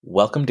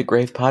Welcome to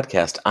Grave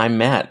Podcast. I'm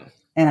Matt.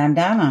 And I'm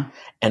Donna.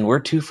 And we're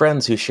two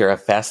friends who share a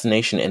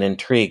fascination and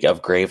intrigue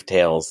of grave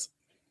tales.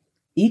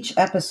 Each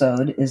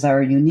episode is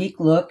our unique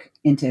look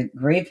into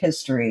grave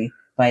history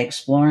by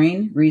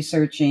exploring,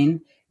 researching,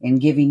 and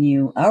giving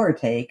you our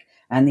take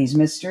on these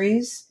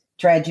mysteries,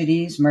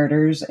 tragedies,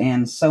 murders,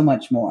 and so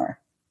much more.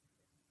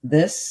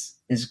 This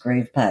is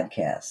Grave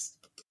Podcast.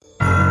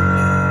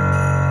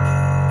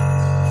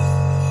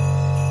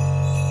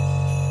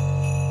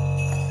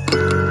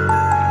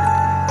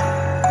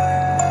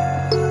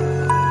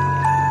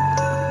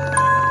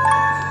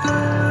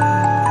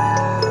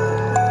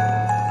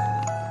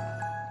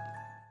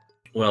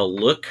 Well,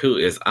 look who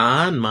is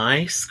on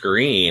my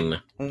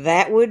screen.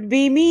 That would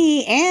be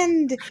me,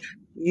 and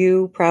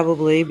you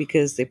probably,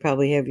 because they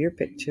probably have your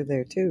picture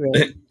there too,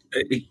 right?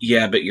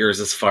 Yeah, but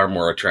yours is far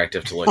more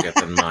attractive to look at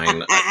than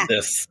mine.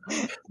 This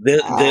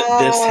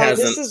hasn't.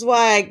 This is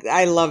why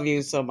I love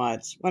you so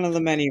much. One of the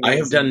many reasons. I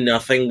have done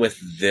nothing with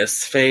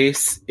this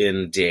face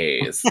in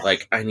days.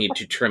 Like, I need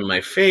to trim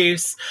my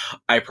face.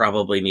 I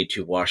probably need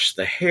to wash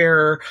the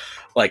hair.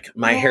 Like,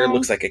 my hair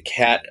looks like a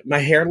cat. My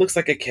hair looks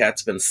like a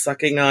cat's been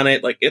sucking on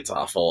it. Like, it's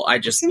awful. I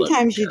just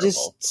sometimes you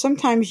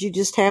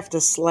just have to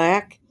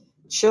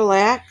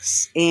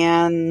chillax,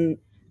 and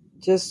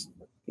just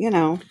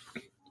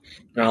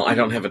Well, I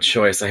don't have a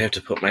choice. I have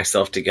to put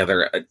myself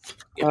together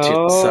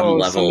to some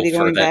level. Somebody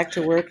going back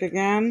to work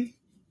again?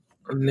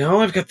 No,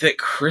 I've got that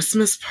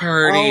Christmas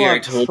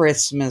party.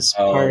 Christmas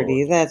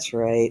party. That's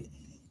right.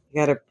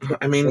 You got to.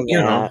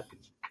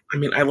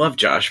 I love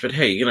Josh, but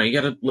hey, you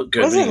got to look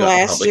good. Wasn't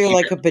last year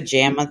like a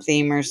pajama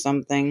theme or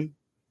something?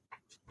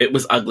 It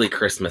was ugly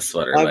Christmas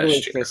sweater last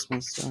year.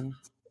 Christmas sweater.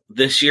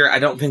 This year, I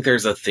don't think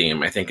there's a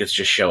theme. I think it's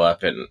just show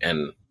up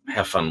and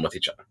have fun with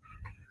each other.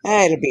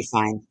 It'll be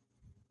fine.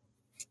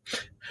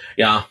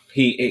 Yeah,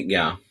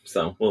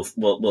 So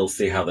we'll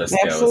see how this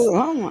goes.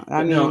 Well,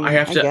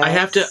 I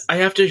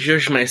have to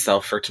judge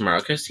myself for tomorrow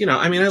because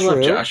I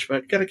love Josh,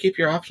 but gotta keep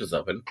your options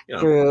open.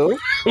 True.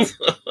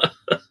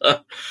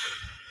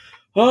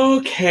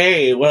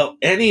 Okay. Well,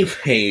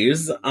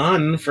 anyways,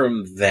 on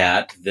from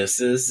that.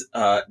 This is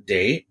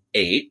day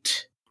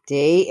 8.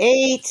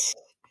 Day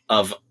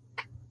 8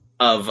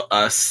 of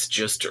us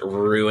just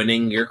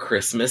ruining your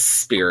Christmas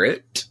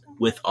spirit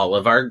with all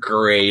of our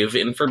grave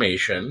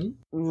information.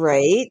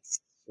 Right.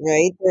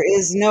 There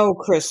is no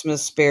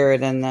Christmas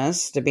spirit in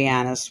this, to be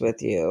honest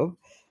with you.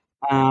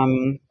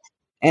 And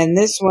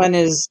this one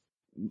is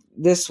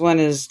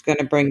going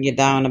to bring you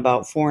down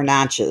about 4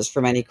 notches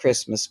from any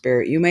Christmas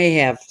spirit you may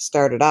have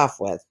started off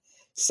with.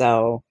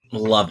 So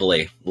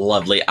lovely.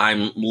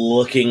 I'm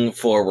looking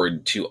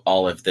forward to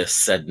all of this,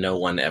 said no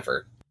one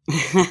ever.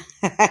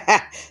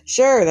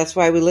 Sure, that's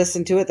why we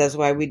listen to it. That's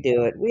why we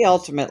do it. We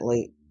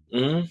ultimately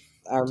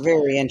are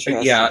very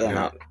interested in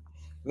it.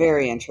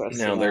 Very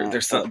interested. No,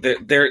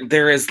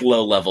 there is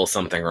low level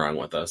something wrong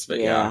with us, but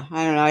yeah.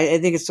 I don't know. I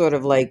think it's sort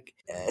of like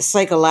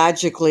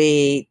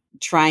psychologically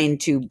trying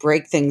to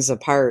break things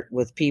apart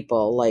with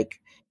people. Like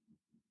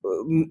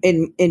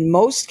in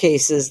most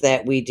cases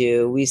that we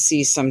do, we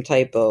see some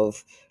type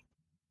of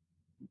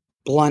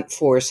blunt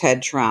force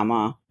head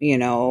trauma,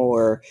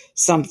 or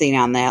something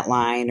on that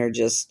line, or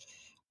just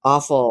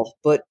awful.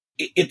 But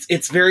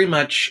it's very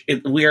much,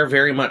 we are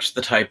very much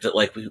the type that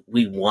like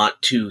we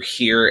want to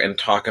hear and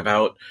talk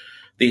about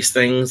these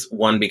things.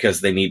 One,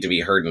 because they need to be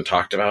heard and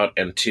talked about.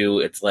 And 2,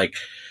 it's like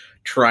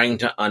trying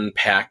to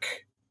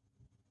unpack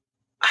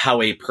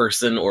how a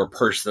person or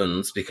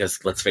persons,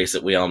 because let's face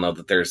it, we all know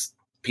that there's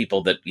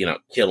people that,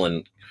 kill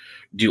and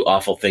do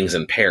awful things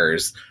in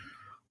pairs,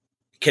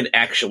 can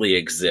actually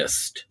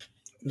exist.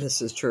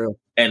 This is true.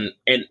 And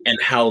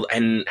how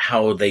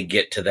they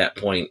get to that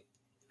point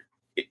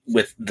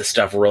with the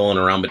stuff rolling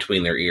around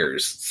between their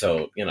ears.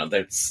 So,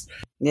 that's...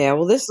 Yeah,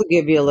 well, this will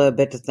give you a little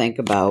bit to think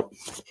about.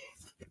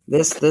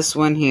 This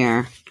one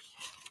here.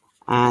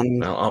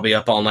 Well, I'll be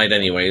up all night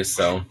anyways,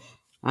 so...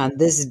 On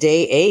this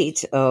day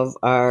 8 of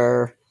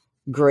our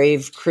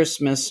grave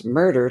Christmas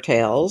murder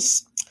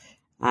tales,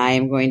 I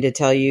am going to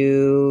tell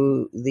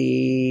you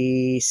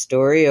the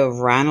story of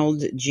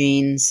Ronald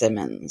Gene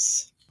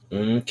Simmons.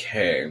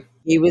 Okay.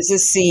 He was a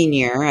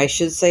senior. I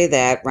should say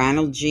that.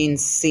 Ronald Gene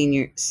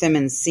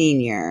Simmons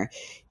Sr.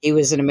 He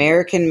was an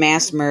American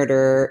mass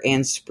murderer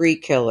and spree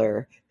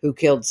killer who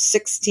killed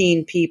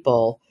 16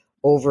 people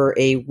over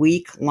a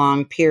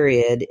week-long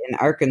period in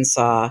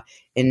Arkansas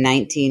in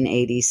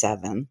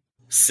 1987.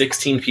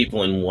 16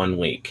 people in 1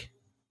 week.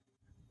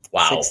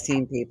 Wow.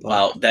 16 people.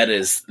 Wow, that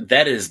is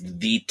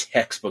the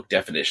textbook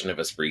definition of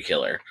a spree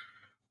killer.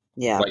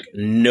 Yeah. Like,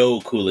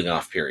 no cooling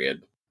off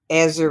period.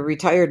 As a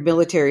retired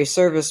military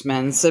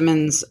serviceman,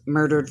 Simmons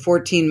murdered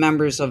 14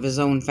 members of his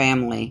own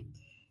family,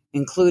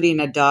 including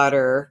a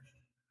daughter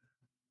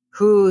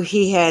who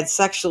he had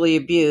sexually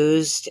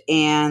abused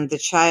and the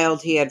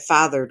child he had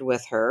fathered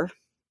with her,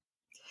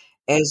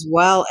 as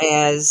well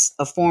as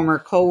a former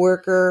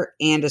coworker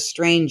and a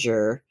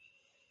stranger.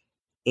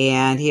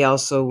 And he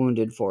also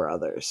wounded 4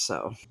 others.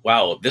 So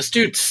wow, this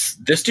dude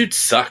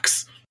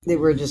sucks.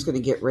 We're just going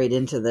to get right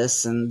into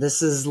this, and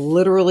this is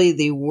literally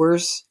the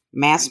worst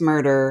mass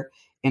murder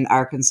in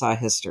Arkansas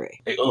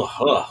history.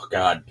 Oh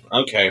God.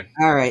 Okay.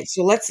 All right,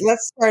 so let's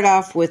start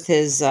off with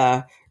his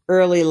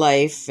early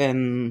life.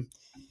 And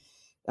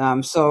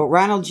so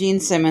Ronald Gene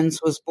Simmons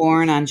was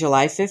born on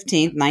July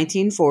 15th,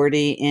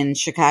 1940 in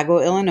Chicago,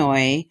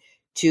 Illinois,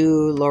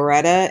 to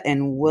Loretta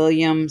and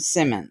William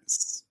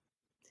Simmons.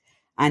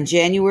 On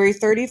January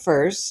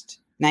 31st,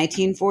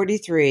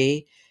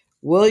 1943,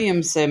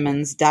 William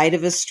Simmons died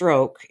of a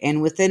stroke,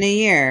 and within a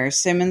year,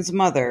 Simmons'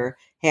 mother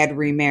had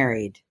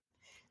remarried,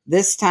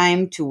 this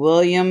time to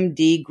William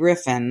D.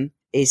 Griffin,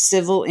 a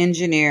civil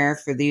engineer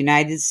for the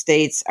United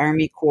States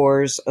Army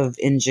Corps of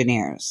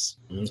Engineers.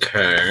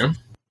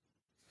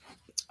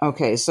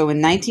 Okay, so in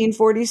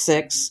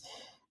 1946,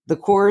 the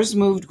Corps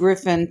moved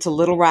Griffin to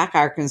Little Rock,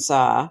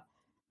 Arkansas,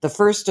 the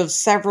first of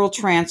several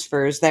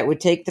transfers that would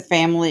take the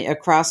family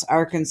across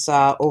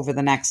Arkansas over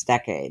the next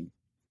decade.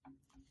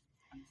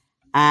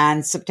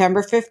 On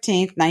September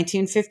 15th,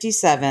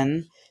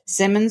 1957,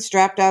 Simmons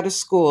dropped out of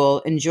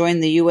school and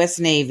joined the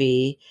U.S.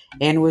 Navy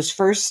and was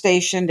first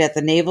stationed at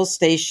the Naval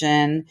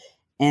Station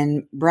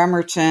in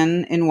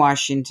Bremerton in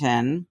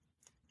Washington,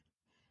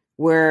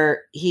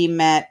 where he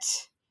met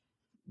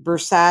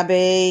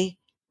Bersabe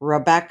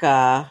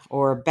Rebecca,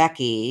 or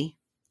Becky,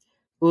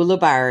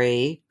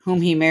 Ulibarri,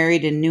 whom he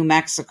married in New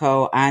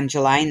Mexico on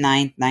July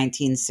 9th,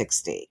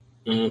 1960.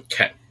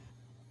 Okay.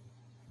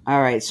 All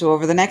right, so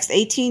over the next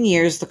 18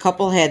 years, the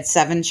couple had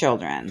 7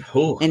 children.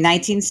 Ooh. In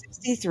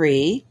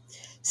 1963,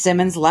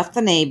 Simmons left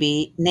the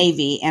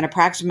Navy, and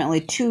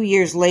approximately 2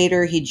 years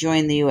later, he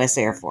joined the U.S.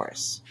 Air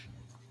Force.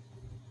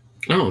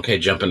 Oh, okay,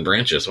 jumping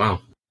branches,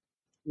 wow.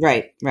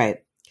 Right.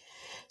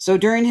 So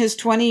during his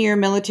 20-year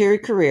military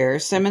career,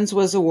 Simmons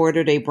was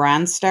awarded a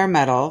Bronze Star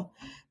Medal,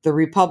 the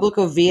Republic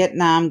of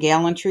Vietnam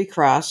Gallantry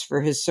Cross for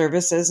his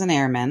service as an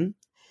airman,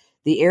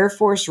 the Air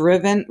Force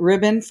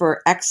ribbon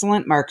for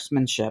excellent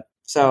marksmanship.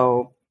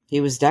 So he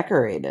was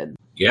decorated.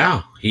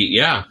 Yeah, he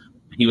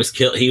was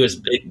killed. He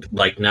was,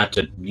 like, not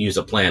to use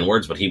a play on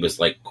words, but he was,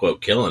 like,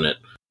 quote, killing it.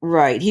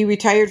 Right. He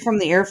retired from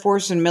the Air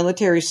Force and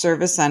military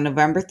service on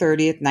November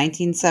 30th,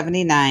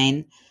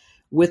 1979,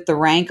 with the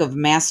rank of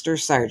Master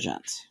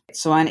Sergeant.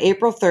 So on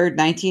April 3rd,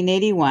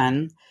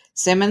 1981,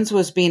 Simmons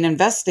was being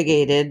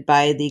investigated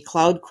by the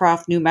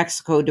Cloudcroft, New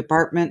Mexico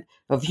Department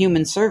of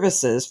Human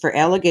Services for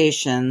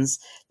allegations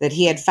that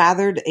he had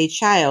fathered a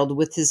child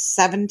with his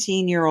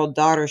 17-year-old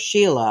daughter,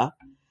 Sheila,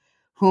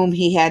 whom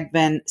he had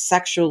been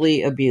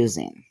sexually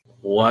abusing.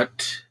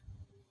 What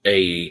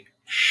a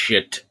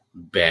shit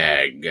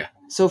bag.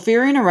 So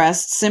fearing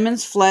arrest,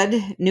 Simmons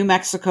fled New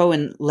Mexico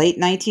in late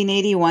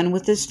 1981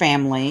 with his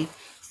family,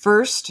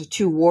 first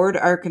to Ward,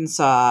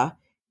 Arkansas,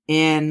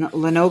 in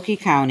Lonoke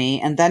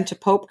County, and then to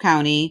Pope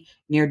County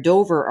near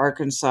Dover,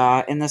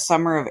 Arkansas, in the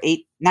summer of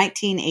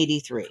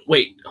 1983.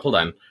 Wait, hold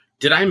on.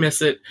 Did I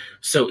miss it?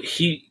 So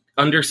he,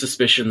 under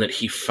suspicion that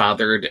he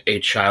fathered a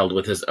child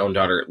with his own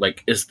daughter,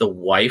 like, is the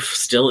wife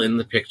still in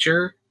the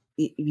picture?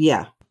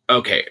 Yeah.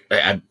 Okay, all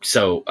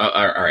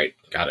right,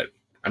 got it.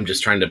 I'm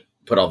just trying to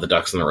put all the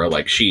ducks in a row.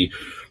 Like, she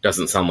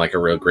doesn't sound like a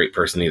real great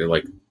person either,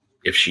 like,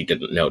 if she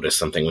didn't notice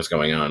something was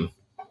going on.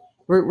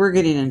 We're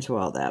getting into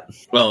all that.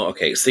 Well,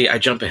 okay. See, I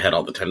jump ahead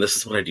all the time. This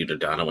is what I do to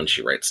Donna when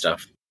she writes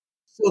stuff.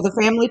 So the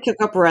family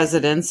took up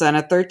residence on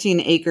a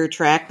 13-acre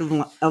tract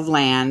of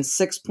land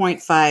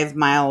 6.5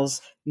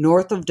 miles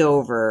north of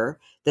Dover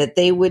that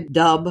they would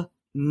dub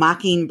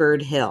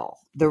Mockingbird Hill.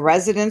 The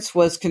residence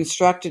was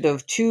constructed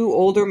of 2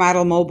 older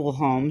model mobile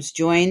homes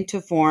joined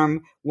to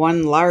form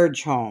one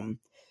large home,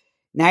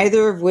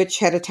 neither of which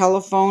had a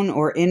telephone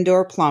or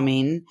indoor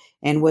plumbing,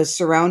 and was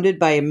surrounded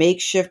by a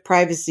makeshift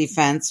privacy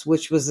fence,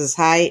 which was as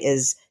high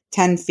as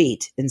 10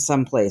 feet in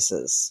some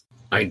places.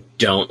 I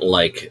don't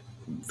like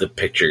the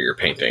picture you're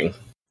painting.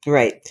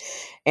 Right.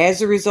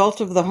 As a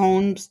result of the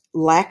home's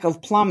lack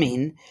of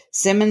plumbing,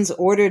 Simmons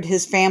ordered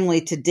his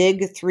family to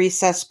dig 3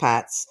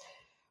 cesspots,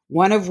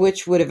 one of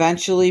which would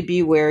eventually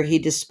be where he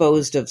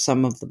disposed of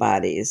some of the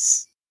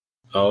bodies.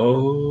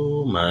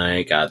 Oh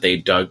my God! They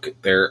dug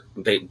their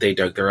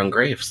own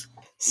graves.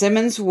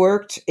 Simmons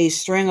worked a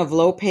string of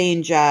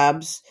low-paying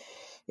jobs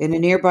in a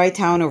nearby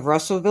town of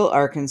Russellville,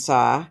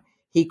 Arkansas.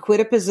 He quit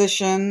a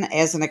position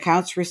as an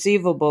accounts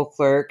receivable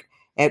clerk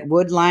at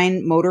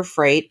Woodline Motor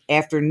Freight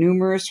after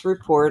numerous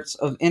reports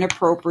of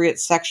inappropriate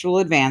sexual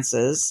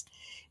advances,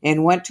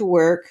 and went to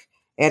work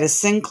at a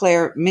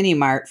Sinclair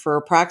mini-mart for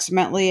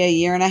approximately a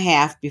year and a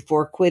half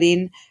before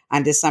quitting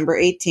on December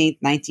 18th,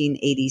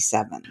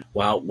 1987.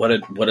 Wow, what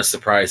a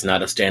surprise.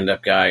 Not a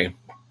stand-up guy.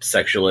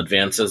 Sexual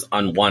advances,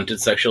 unwanted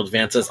sexual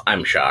advances.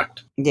 I'm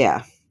shocked.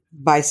 Yeah,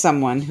 by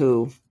someone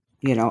who,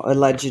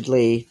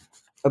 allegedly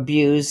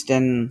abused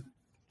and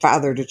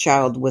fathered a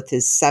child with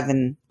his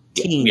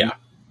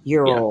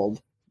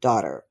 17-year-old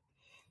daughter.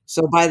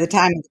 So by the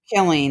time of the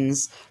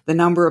killings, the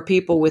number of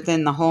people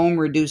within the home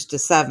reduced to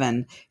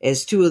 7,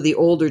 as 2 of the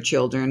older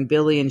children,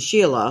 Billy and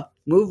Sheila,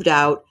 moved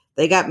out.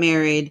 They got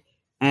married,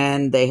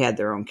 And they had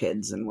their own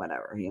kids and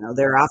whatever.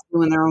 They're off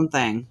doing their own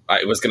thing.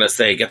 I was gonna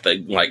say, got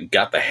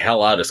the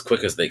hell out as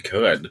quick as they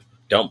could.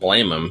 Don't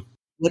blame them.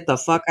 Get the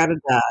fuck out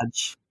of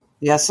Dodge.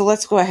 Yeah, so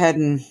let's go ahead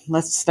and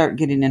let's start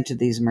getting into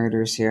these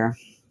murders here.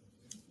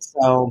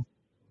 So,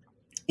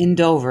 in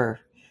Dover,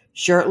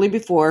 shortly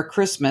before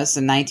Christmas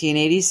in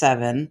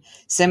 1987,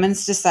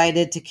 Simmons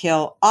decided to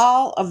kill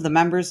all of the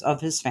members of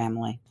his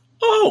family.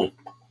 Oh,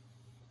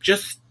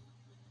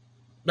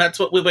 that's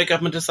what we wake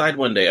up and decide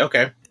one day.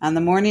 Okay. On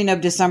the morning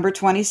of December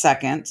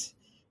 22nd,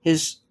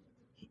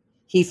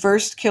 he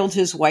first killed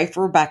his wife,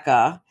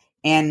 Rebecca,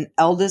 and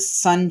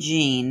eldest son,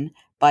 Gene,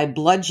 by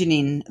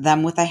bludgeoning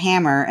them with a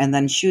hammer and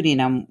then shooting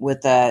them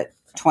with a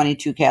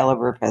 .22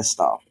 caliber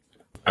pistol.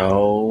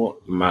 Oh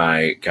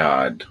my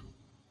God.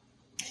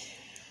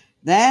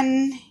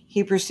 Then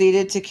he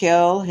proceeded to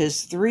kill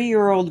his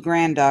 3-year-old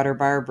granddaughter,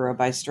 Barbara,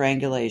 by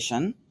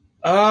strangulation.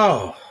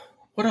 Oh,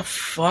 what a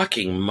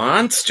fucking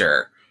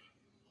monster.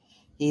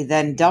 He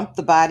then dumped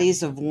the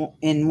bodies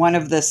in one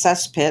of the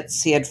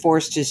cesspits he had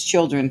forced his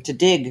children to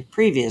dig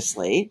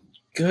previously.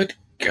 Good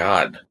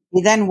God.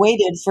 He then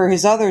waited for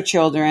his other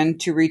children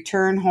to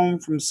return home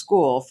from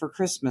school for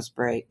Christmas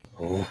break.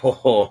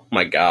 Oh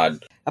my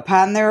God.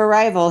 Upon their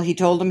arrival, he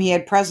told them he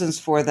had presents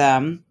for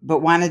them,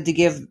 but wanted to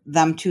give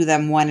them to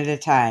them one at a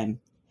time.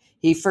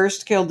 He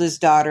first killed his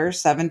daughter,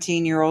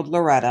 17-year-old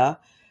Loretta,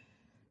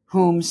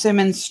 whom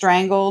Simmons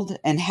strangled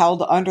and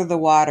held under the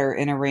water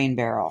in a rain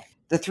barrel.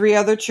 The 3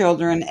 other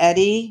children,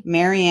 Eddie,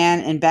 Marianne,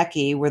 and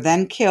Becky, were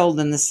then killed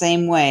in the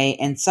same way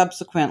and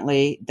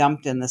subsequently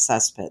dumped in the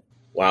cesspit.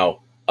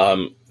 Wow.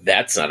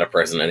 That's not a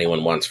present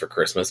anyone wants for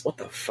Christmas. What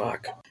the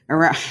fuck?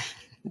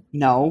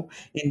 No,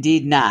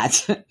 indeed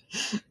not.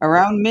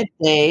 Around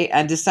midday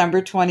on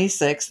December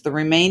 26th, the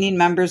remaining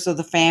members of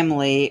the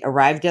family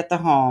arrived at the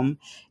home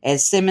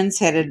as Simmons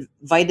had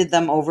invited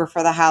them over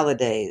for the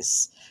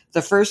holidays.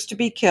 The first to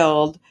be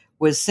killed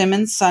was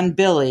Simmons' son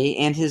Billy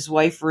and his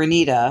wife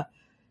Renita,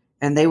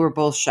 and they were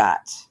both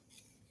shot.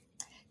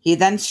 He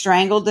then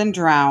strangled and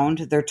drowned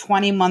their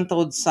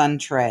 20-month-old son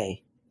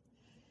Trey.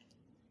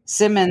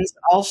 Simmons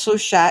also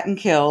shot and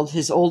killed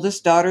his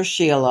oldest daughter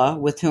Sheila,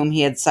 with whom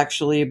he had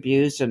sexually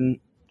abused and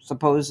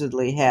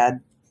supposedly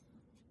had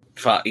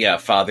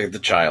fathered the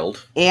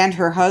child. And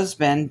her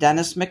husband,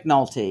 Dennis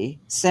McNulty.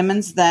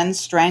 Simmons then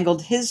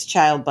strangled his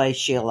child by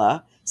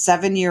Sheila,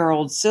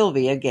 7-year-old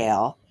Sylvia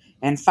Gale,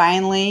 and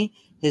finally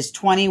his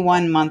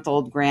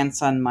 21-month-old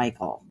grandson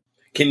Michael.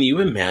 Can you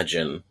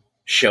imagine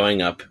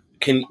showing up?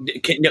 Can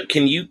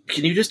you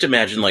just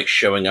imagine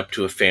showing up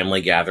to a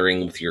family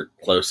gathering with your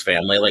close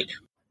family?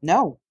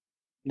 No,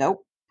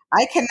 nope.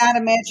 I cannot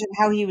imagine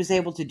how he was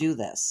able to do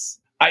this.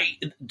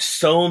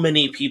 So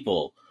many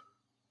people.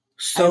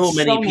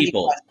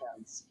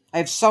 I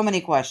have so many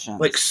questions.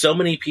 So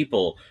many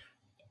people,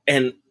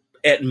 and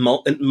at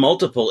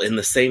multiple in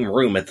the same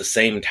room at the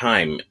same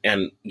time,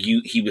 and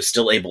he was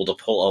still able to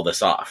pull all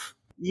this off.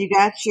 You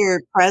got your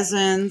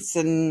presents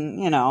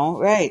and,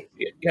 right.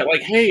 Yeah,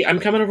 hey, I'm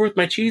coming over with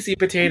my cheesy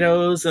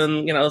potatoes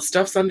and,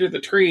 stuff's under the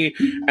tree.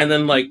 And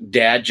then,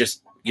 Dad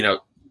just,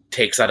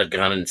 takes out a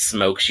gun and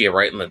smokes you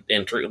right in the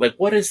entry.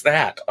 What is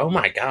that? Oh,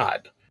 my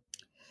God.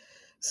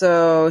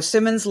 So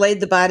Simmons laid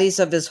the bodies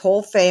of his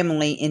whole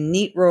family in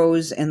neat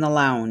rows in the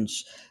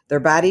lounge. Their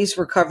bodies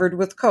were covered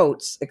with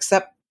coats,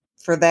 except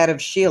for that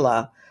of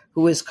Sheila,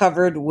 who was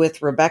covered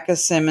with Rebecca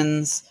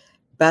Simmons'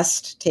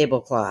 best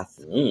tablecloth.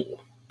 Ooh.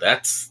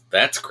 That's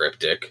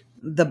cryptic.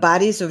 The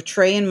bodies of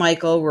Trey and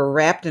Michael were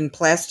wrapped in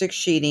plastic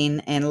sheeting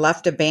and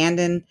left in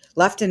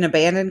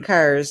abandoned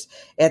cars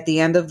at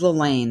the end of the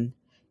lane.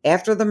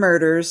 After the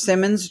murders,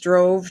 Simmons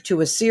drove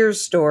to a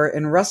Sears store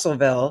in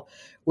Russellville,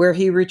 where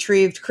he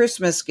retrieved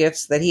Christmas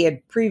gifts that he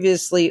had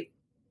previously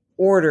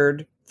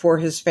ordered for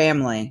his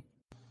family.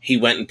 He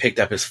went and picked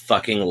up his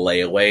fucking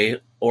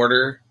layaway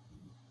order?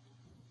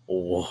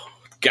 Oh,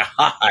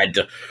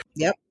 God.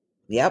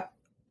 Yep.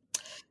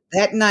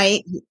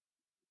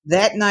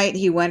 That night,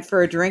 he went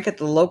for a drink at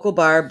the local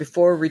bar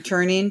before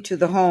returning to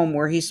the home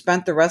where he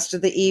spent the rest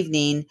of the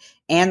evening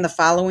and the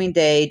following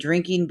day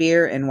drinking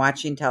beer and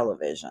watching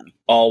television.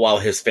 All while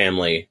his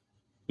family,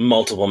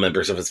 multiple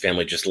members of his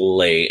family, just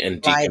lay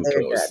and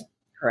decompose.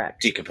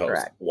 Correct. Decompose.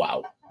 Correct.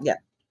 Wow. Yeah.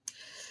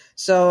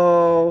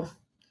 So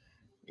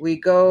we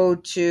go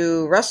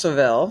to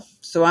Russellville.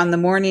 So on the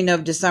morning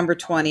of December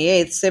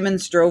 28th,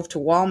 Simmons drove to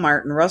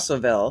Walmart in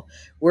Russellville,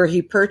 where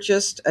he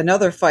purchased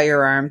another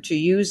firearm to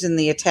use in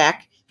the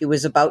attack he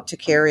was about to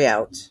carry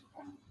out.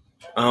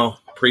 Oh,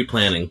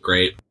 pre-planning.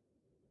 Great.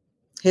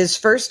 His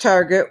first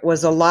target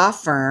was a law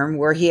firm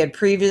where he had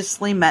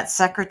previously met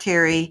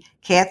Secretary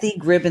Kathy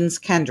Gribbins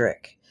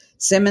Kendrick.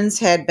 Simmons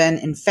had been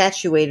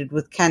infatuated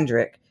with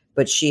Kendrick,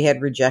 but she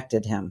had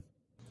rejected him.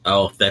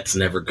 Oh, that's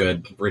never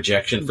good.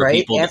 Rejection for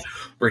right?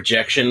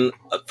 Rejection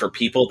for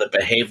people that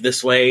behave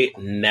this way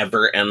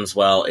never ends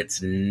well.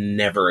 It's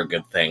never a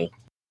good thing.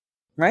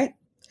 Right.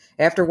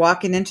 After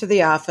walking into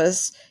the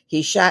office,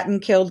 he shot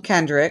and killed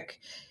Kendrick.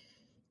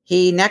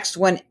 He next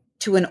went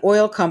to an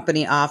oil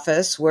company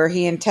office where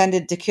he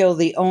intended to kill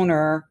the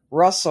owner,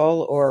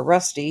 Russell or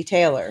Rusty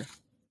Taylor.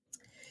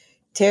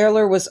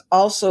 Taylor was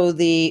also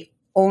the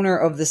owner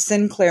of the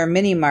Sinclair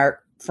Mini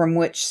Mart from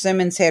which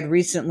Simmons had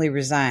recently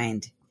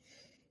resigned.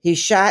 He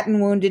shot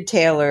and wounded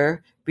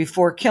Taylor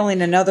before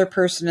killing another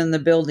person in the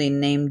building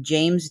named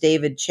James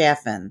David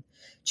Chaffin.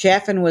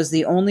 Chaffin was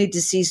the only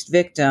deceased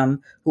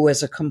victim who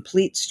was a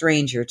complete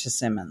stranger to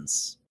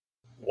Simmons.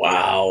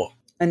 Wow.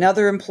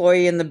 Another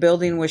employee in the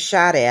building was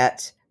shot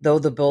at, though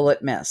the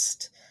bullet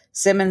missed.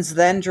 Simmons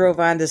then drove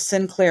on to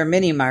Sinclair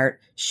Mini Mart,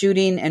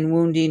 shooting and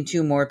wounding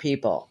 2 more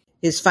people.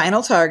 His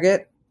final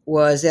target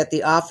was at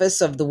the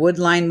office of the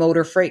Woodline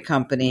Motor Freight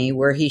Company,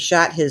 where he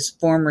shot his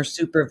former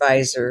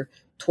supervisor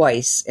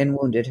twice and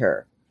wounded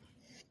her.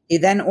 He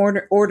then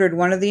ordered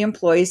one of the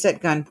employees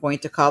at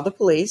gunpoint to call the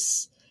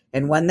police,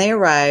 and when they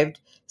arrived,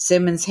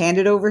 Simmons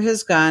handed over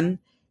his gun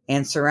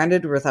and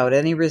surrendered without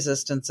any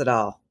resistance at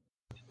all.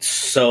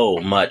 So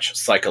much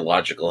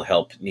psychological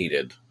help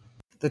needed.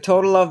 The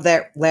total of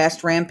that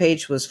last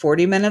rampage was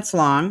 40 minutes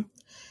long,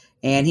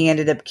 and he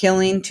ended up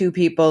killing 2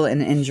 people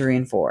and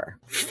injuring 4.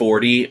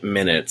 40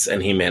 minutes,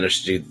 and he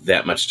managed to do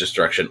that much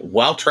destruction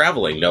while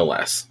traveling, no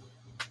less.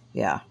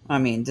 Yeah, I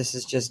mean, this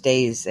is just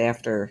days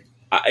after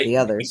the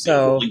others.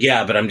 So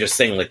yeah, but I'm just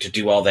saying, like, to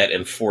do all that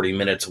in 40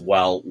 minutes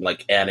while,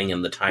 like, adding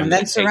in the time, and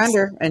then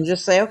surrender and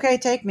just say, "Okay,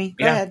 take me.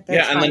 Go ahead."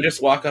 That's and fine. then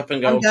just walk up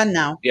and go, "I'm done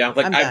now." Yeah,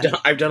 like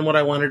I've done what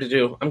I wanted to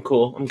do. I'm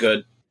cool. I'm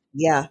good.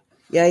 Yeah.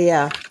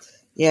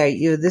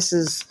 This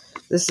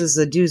is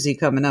a doozy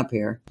coming up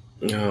here.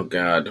 Oh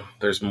God,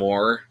 there's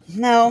more.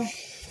 No,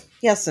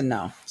 yes and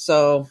no.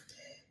 So,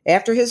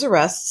 after his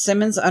arrest,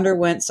 Simmons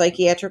underwent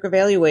psychiatric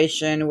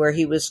evaluation where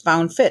he was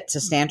found fit to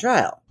stand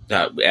trial.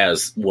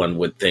 As one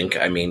would think.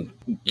 I mean,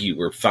 you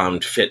were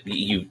found fit.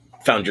 You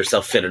found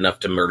yourself fit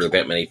enough to murder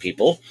that many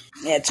people.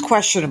 It's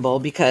questionable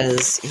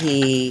because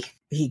he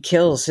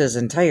kills his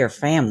entire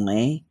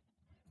family,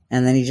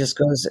 and then he just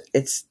goes.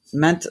 It's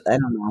meant. I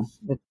don't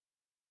know.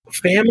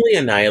 Family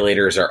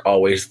annihilators are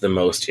always the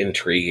most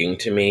intriguing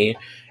to me.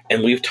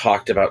 And we've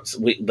talked about,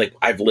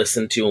 I've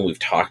listened to and we've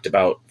talked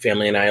about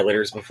family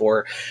annihilators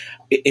before.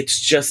 It's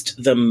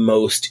just the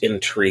most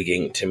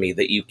intriguing to me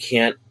that you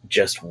can't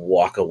just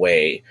walk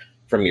away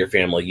from your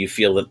family. You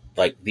feel that,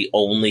 like, the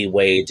only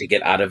way to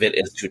get out of it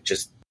is to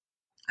just.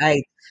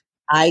 I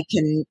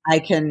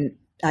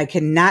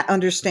cannot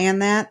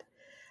understand that.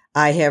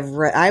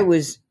 I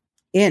was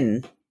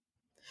in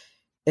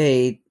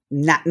a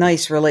not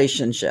nice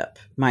relationship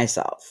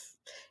myself,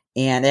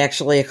 and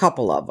actually a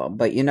couple of them.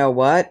 But you know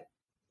what?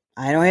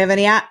 I don't have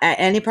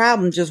any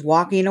problem just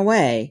walking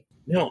away.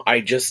 No,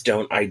 I just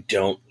don't. I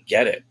don't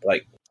get it.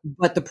 Like,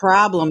 but the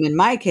problem in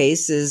my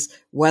case is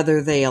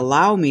whether they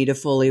allow me to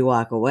fully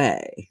walk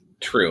away.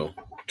 True.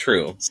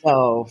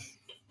 So,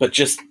 but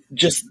just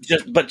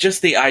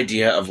the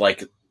idea of,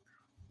 like,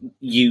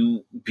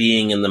 you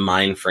being in the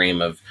mind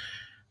frame of,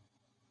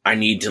 I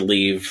need to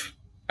leave,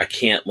 I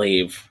can't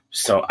leave,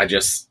 so I'm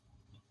just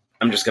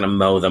going to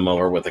mow them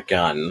over with a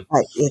gun.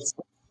 It's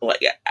like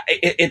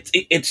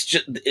it's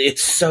just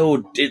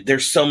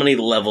there's so many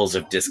levels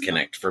of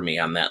disconnect for me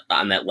on that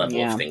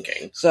level of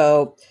thinking.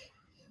 So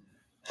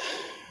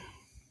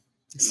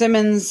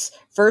Simmons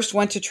first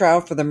went to trial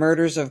for the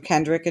murders of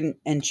Kendrick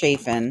and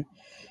Chafin,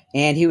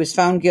 and he was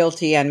found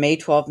guilty on May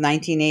 12,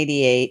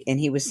 1988, and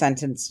he was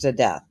sentenced to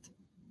death.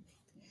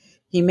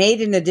 He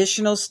made an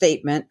additional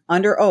statement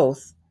under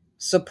oath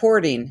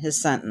supporting his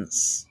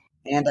sentence,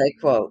 and I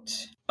quote,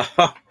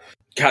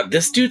 God,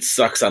 this dude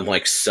sucks on,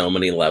 like, so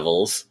many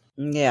levels.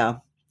 Yeah.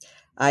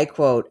 I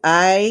quote,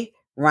 "I,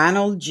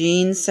 Ronald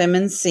Gene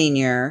Simmons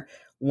Sr.,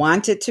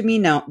 want it to be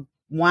known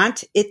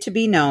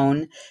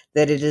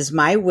that it is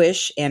my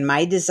wish and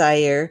my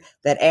desire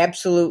that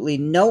absolutely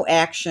no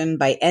action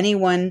by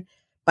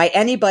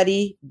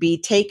anybody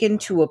be taken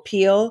to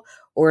appeal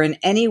or in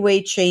any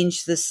way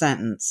change this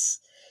sentence.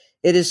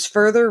 It is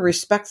further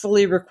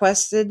respectfully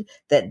requested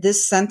that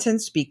this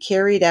sentence be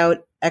carried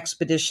out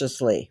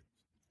expeditiously."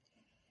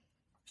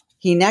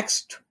 He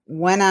next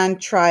went on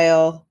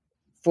trial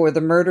for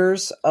the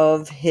murders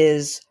of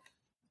his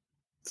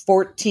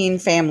 14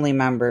 family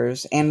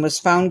members and was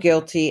found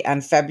guilty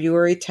on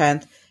February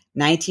 10th,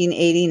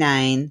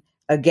 1989,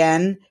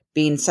 again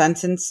being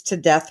sentenced to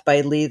death by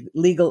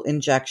legal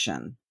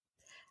injection.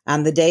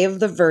 On the day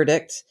of the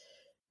verdict,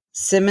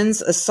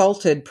 Simmons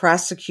assaulted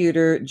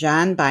prosecutor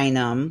John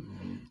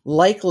Bynum,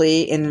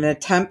 likely in an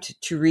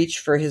attempt to reach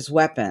for his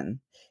weapon.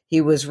 He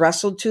was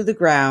wrestled to the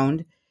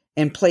ground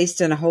and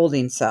placed in a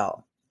holding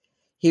cell.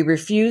 He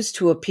refused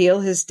to appeal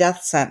his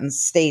death sentence,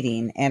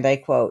 stating, and I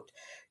quote,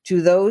 "To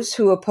those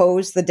who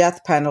oppose the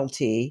death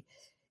penalty,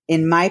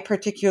 in my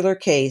particular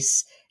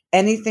case,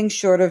 anything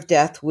short of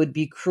death would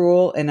be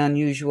cruel and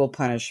unusual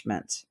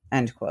punishment,"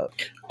 end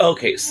quote.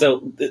 Okay,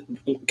 so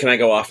can I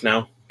go off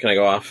now? Can I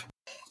go off?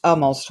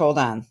 Almost, hold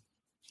on.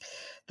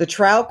 The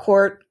trial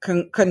court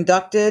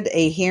conducted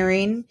a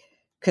hearing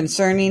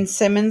concerning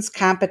Simmons'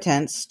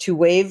 competence to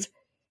waive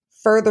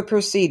further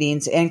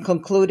proceedings and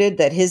concluded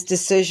that his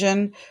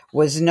decision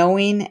was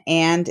knowing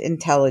and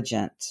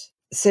intelligent.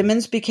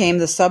 Simmons became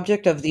the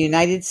subject of the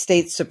United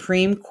States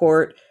Supreme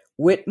Court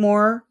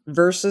Whitmore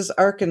versus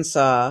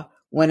Arkansas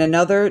when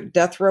another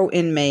death row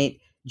inmate,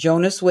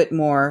 Jonas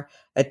Whitmore,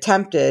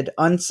 attempted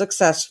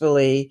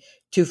unsuccessfully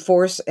to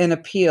force an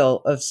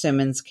appeal of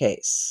Simmons'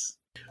 case.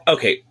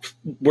 Okay,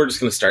 we're just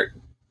going to start.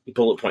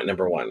 Bullet point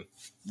number 1.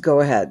 Go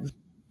ahead.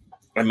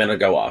 I'm going to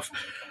go off.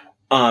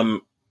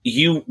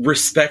 You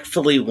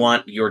respectfully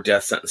want your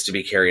death sentence to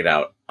be carried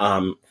out.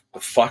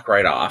 Fuck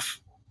right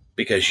off,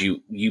 because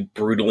you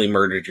brutally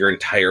murdered your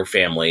entire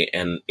family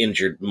and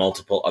injured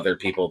multiple other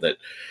people.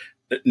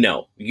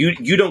 No,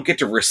 you don't get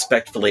to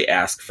respectfully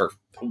ask for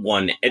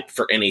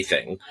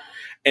anything.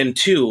 And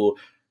 2,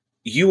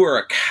 you are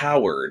a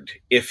coward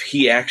if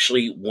he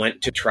actually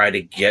went to try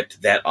to get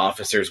that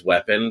officer's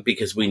weapon,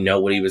 because we know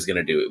what he was going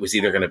to do. It was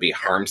either going to be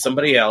harm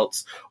somebody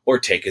else or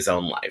take his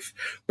own life.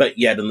 But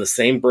yet in the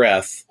same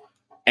breath,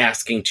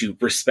 asking to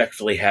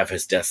respectfully have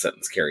his death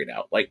sentence carried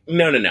out. Like,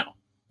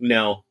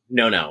 no.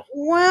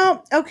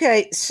 Well,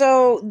 okay,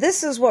 so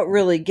this is what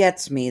really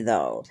gets me,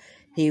 though.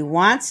 He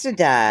wants to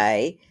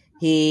die.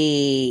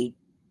 He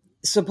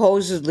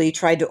supposedly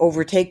tried to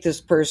overtake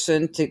this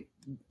person to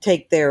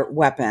take their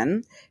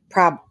weapon,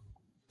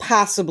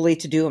 possibly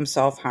to do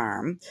himself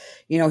harm.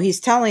 You know, he's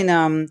telling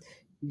them,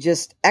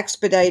 just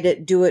expedite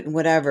it, do it, and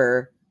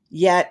whatever.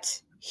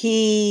 Yet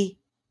he,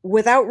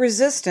 without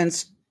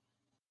resistance,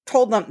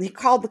 told them, he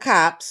called the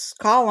cops,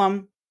 call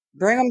them,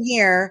 bring them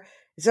here.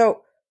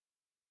 So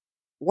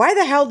why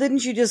the hell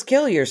didn't you just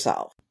kill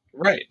yourself?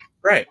 Right.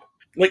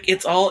 Like,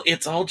 it's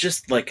all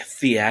just like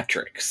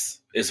theatrics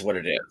is what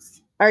it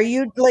is. Are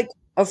you like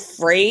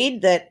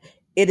afraid that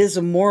it is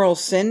a moral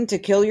sin to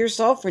kill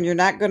yourself when you're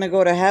not going to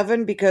go to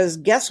heaven? Because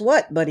guess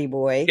what, buddy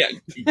boy? Yeah,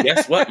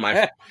 guess what,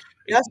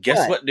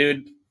 guess what,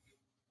 dude?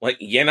 Like,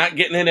 you're not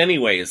getting it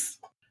anyways.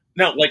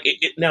 No, like,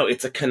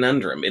 it's a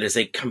conundrum. It is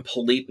a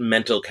complete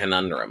mental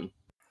conundrum.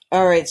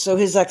 All right, so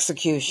his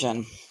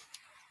execution.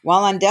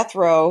 While on death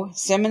row,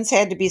 Simmons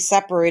had to be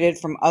separated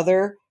from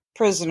other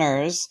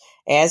prisoners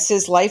as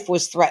his life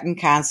was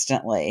threatened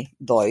constantly.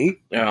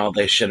 Oh,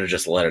 they should have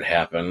just let it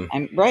happen.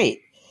 Right.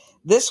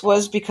 This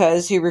was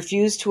because he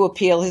refused to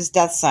appeal his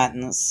death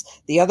sentence.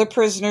 The other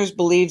prisoners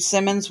believed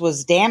Simmons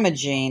was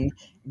damaging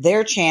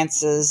their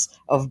chances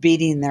of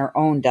beating their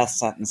own death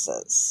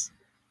sentences.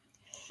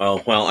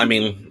 Oh, well, I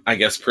mean, I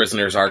guess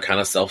prisoners are kind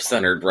of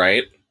self-centered,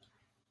 right?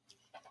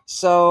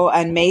 So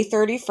on May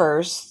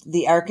 31st,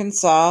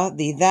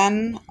 the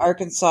then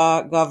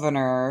Arkansas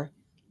governor,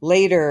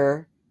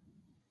 later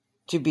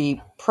to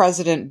be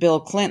President Bill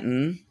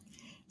Clinton,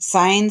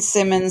 signed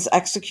Simmons'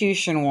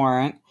 execution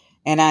warrant,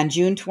 and on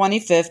June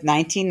 25th,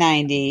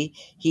 1990,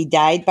 he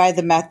died by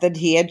the method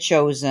he had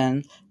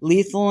chosen,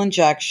 lethal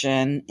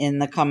injection in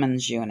the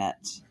Cummins unit.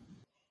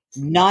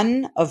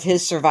 None of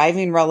his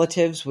surviving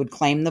relatives would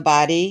claim the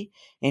body,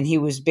 and he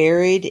was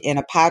buried in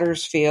a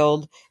potter's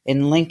field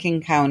in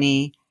Lincoln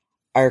County,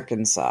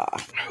 Arkansas.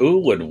 Who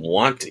would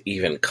want to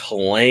even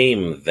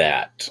claim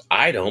that?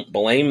 I don't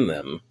blame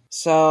them.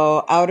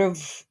 So, out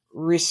of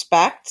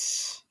respect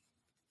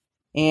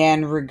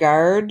and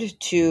regard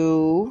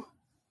to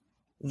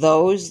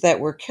those that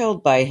were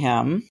killed by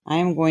him, I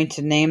am going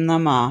to name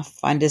them off.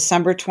 On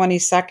December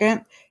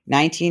 22nd,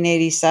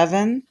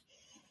 1987,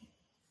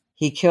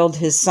 he killed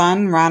his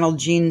son, Ronald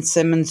Gene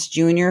Simmons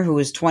Jr., who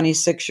was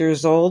 26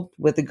 years old,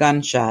 with a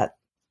gunshot.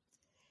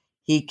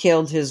 He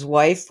killed his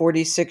wife,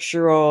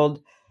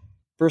 46-year-old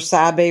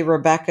Bersabe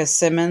Rebecca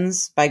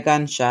Simmons, by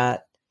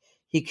gunshot.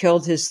 He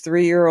killed his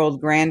 3-year-old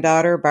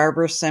granddaughter,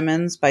 Barbara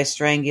Simmons, by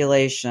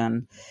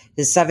strangulation,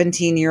 his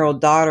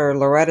 17-year-old daughter,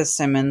 Loretta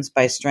Simmons,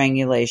 by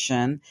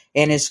strangulation,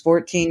 and his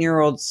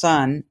 14-year-old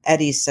son,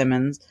 Eddie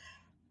Simmons,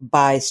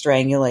 by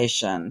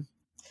strangulation.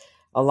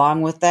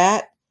 Along with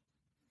that,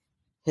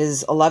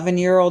 his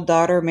 11-year-old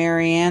daughter,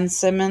 Marianne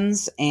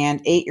Simmons,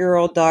 and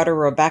 8-year-old daughter,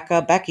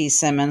 Rebecca Becky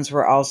Simmons,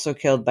 were also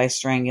killed by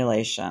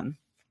strangulation.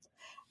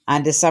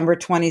 On December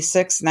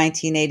 26,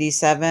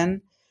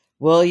 1987,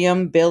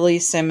 William Billy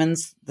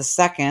Simmons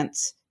II,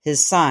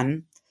 his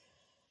son,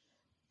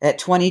 at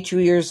 22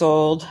 years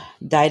old,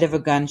 died of a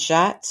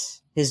gunshot.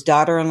 His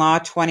daughter-in-law,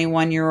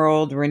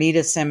 21-year-old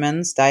Renita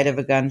Simmons, died of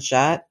a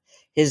gunshot.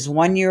 His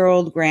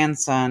 1-year-old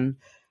grandson,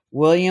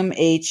 William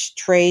H.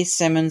 Trey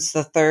Simmons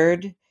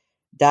III,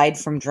 died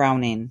from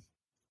drowning.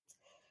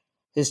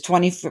 His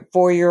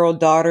 24-year-old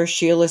daughter,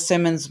 Sheila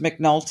Simmons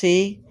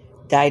McNulty,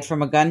 died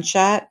from a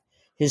gunshot.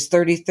 His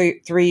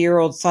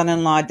 33-year-old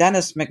son-in-law,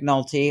 Dennis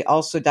McNulty,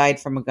 also died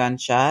from a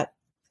gunshot.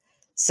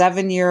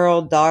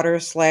 7-year-old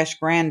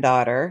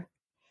daughter/granddaughter,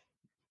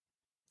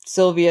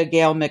 Sylvia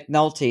Gale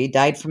McNulty,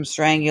 died from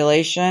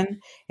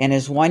strangulation, and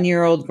his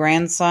 1-year-old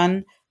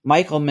grandson,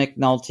 Michael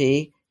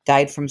McNulty,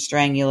 died from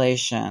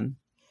strangulation.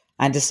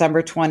 On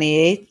December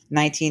 28,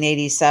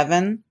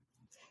 1987,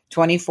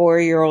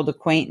 24-year-old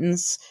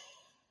acquaintance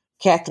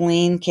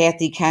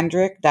Kathy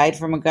Kendrick died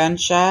from a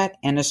gunshot,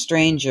 and a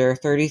stranger,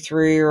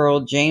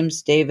 33-year-old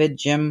James David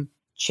Jim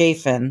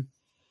Chafin,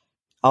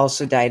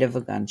 also died of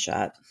a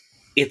gunshot.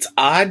 It's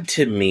odd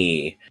to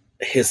me,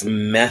 his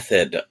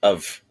method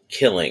of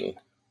killing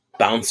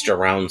bounced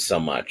around so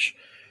much.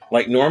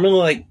 Like, normally,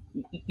 like,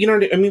 you know,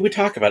 I mean, we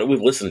talk about it,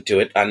 we've listened to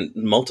it on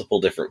multiple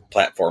different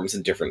platforms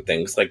and different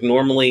things. Like,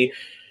 normally,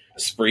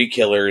 spree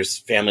killers,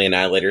 family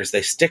annihilators,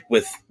 they stick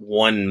with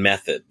one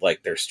method.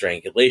 Like, there's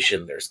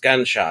strangulation, there's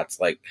gunshots,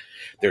 like,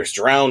 there's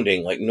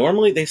drowning. Like,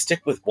 normally they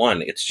stick with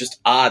one. It's just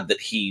odd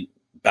that he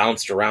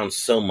bounced around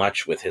so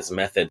much with his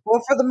method.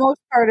 Well, for the most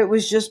part, it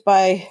was just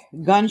by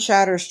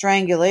gunshot or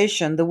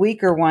strangulation. The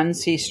weaker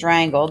ones he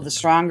strangled, the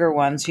stronger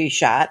ones he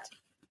shot.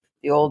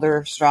 The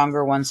older,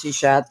 stronger ones he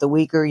shot. The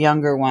weaker,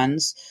 younger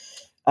ones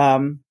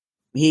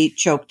he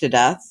choked to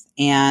death.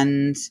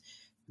 And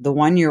the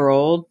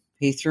 1-year-old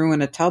he threw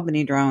in a tub and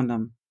he drowned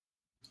him.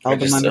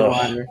 Held him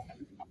underwater.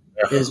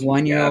 His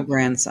 1-year-old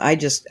grandson. I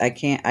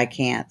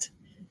can't.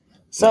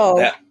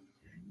 So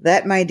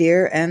that, my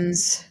dear,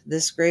 ends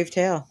this grave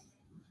tale.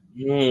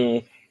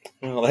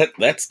 Well,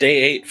 that's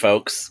day 8,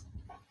 folks.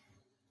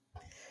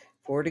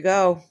 4 to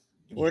go.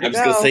 I was going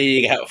to say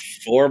you got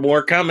 4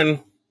 more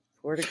coming.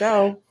 4 to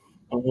go.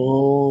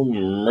 Oh,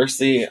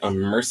 mercy,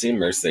 mercy,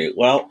 mercy.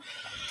 Well,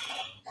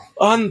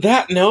 on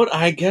that note,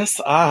 I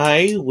guess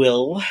I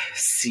will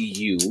see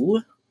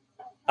you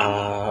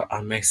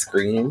on my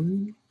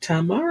screen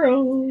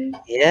tomorrow.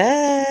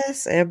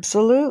 Yes,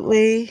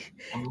 absolutely.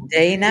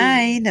 Day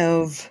 9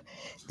 of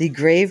the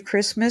Grave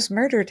Christmas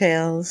Murder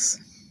Tales.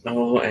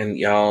 Oh, and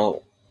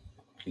y'all,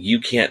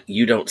 you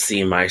don't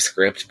see my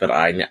script, but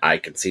I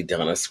can see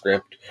Donna's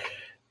script.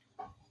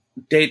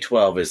 Day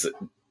 12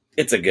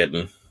 it's a good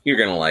one. You're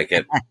gonna like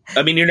it.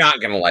 I mean, you're not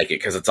gonna like it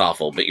because it's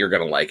awful, but you're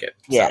gonna like it.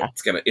 Yeah,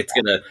 so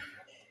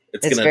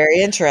it's very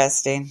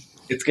interesting.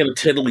 It's gonna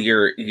tiddle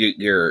your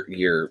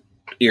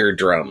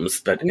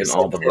eardrums, but in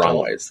all the wrong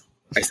ways.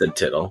 I said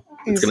tiddle.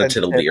 It's gonna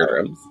tiddle the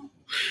eardrums.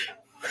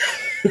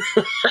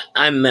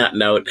 On that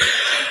note,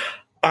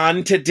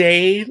 on to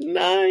day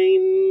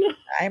 9.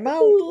 I'm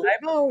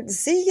out.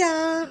 See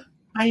ya.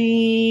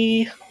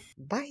 Bye.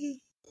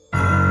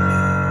 Bye.